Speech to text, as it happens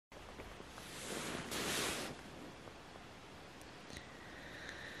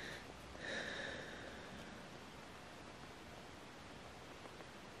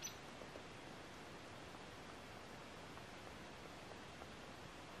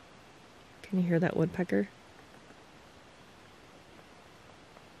Can you hear that woodpecker?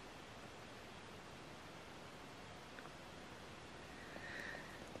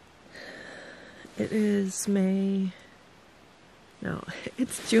 It is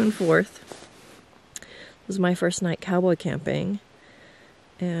it's June 4th. This was my first night cowboy camping,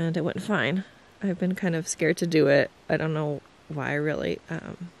 and it went fine. I've been kind of scared to do it. I don't know why, really.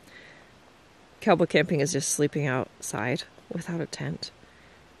 Cowboy camping is just sleeping outside without a tent.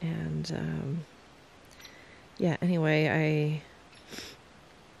 And, yeah, anyway,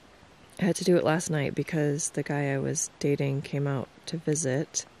 I had to do it last night because the guy I was dating came out to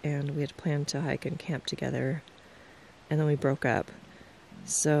visit, and we had planned to hike and camp together, and then we broke up.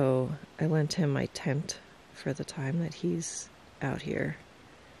 So I lent him my tent for the time that he's out here.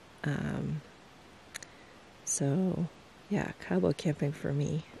 So yeah, cowboy camping for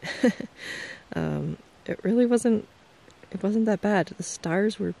me. It really wasn't that bad. The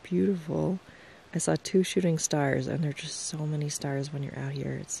stars were beautiful. I saw 2 shooting stars, and there are just so many stars when you're out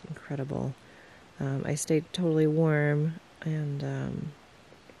here. It's incredible. I stayed totally warm, and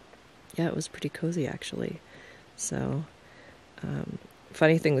yeah, it was pretty cozy actually. So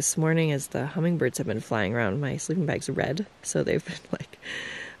funny thing this morning is the hummingbirds have been flying around. My sleeping bag's red, so they've been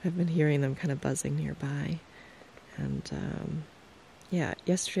I've been hearing them kind of buzzing nearby. And yeah,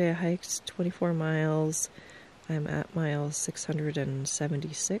 yesterday I hiked 24 miles. I'm at mile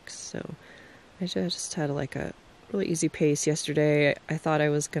 676, so I just had like a really easy pace yesterday. I thought I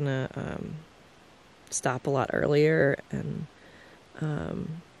was gonna stop a lot earlier, and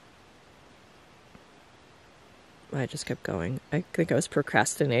I just kept going. I think I was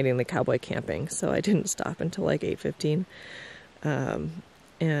procrastinating the cowboy camping, so I didn't stop until like 8:15.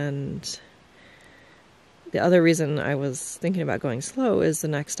 And the other reason I was thinking about going slow is the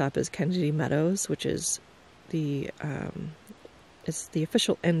next stop is Kennedy Meadows, which is it's the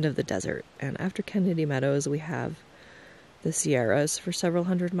official end of the desert. And after Kennedy Meadows, we have the Sierras for several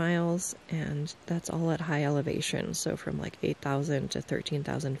hundred miles, and that's all at high elevation, so from like 8,000 to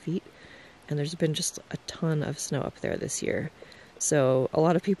 13,000 feet. And there's been just a ton of snow up there this year. So a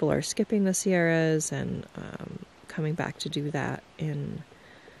lot of people are skipping the Sierras and coming back to do that in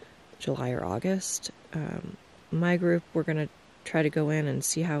July or August. My group, we're going to try to go in and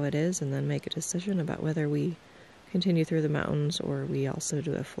see how it is, and then make a decision about whether we continue through the mountains or we also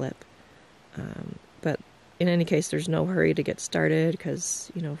do a flip. But in any case, there's no hurry to get started,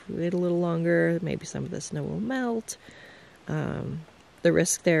 because, you know, if we wait a little longer, maybe some of the snow will melt. The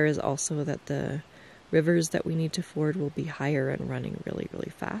risk there is also that the rivers that we need to ford will be higher and running really, really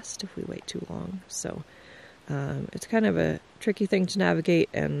fast if we wait too long. So it's kind of a tricky thing to navigate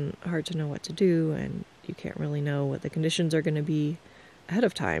and hard to know what to do, and you can't really know what the conditions are going to be ahead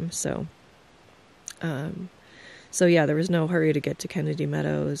of time. So yeah, there was no hurry to get to Kennedy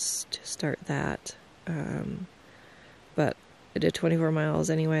Meadows to start that. But I did 24 miles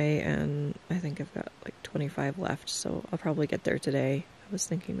anyway, and I think I've got like 25 left, so I'll probably get there today. I was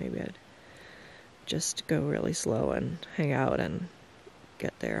thinking maybe I'd just go really slow and hang out and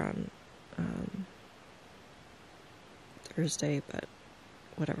get there on Thursday, but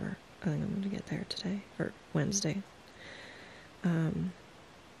whatever. I think I'm going to get there today, or Wednesday.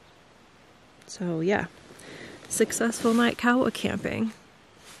 So yeah, successful night cowboy camping.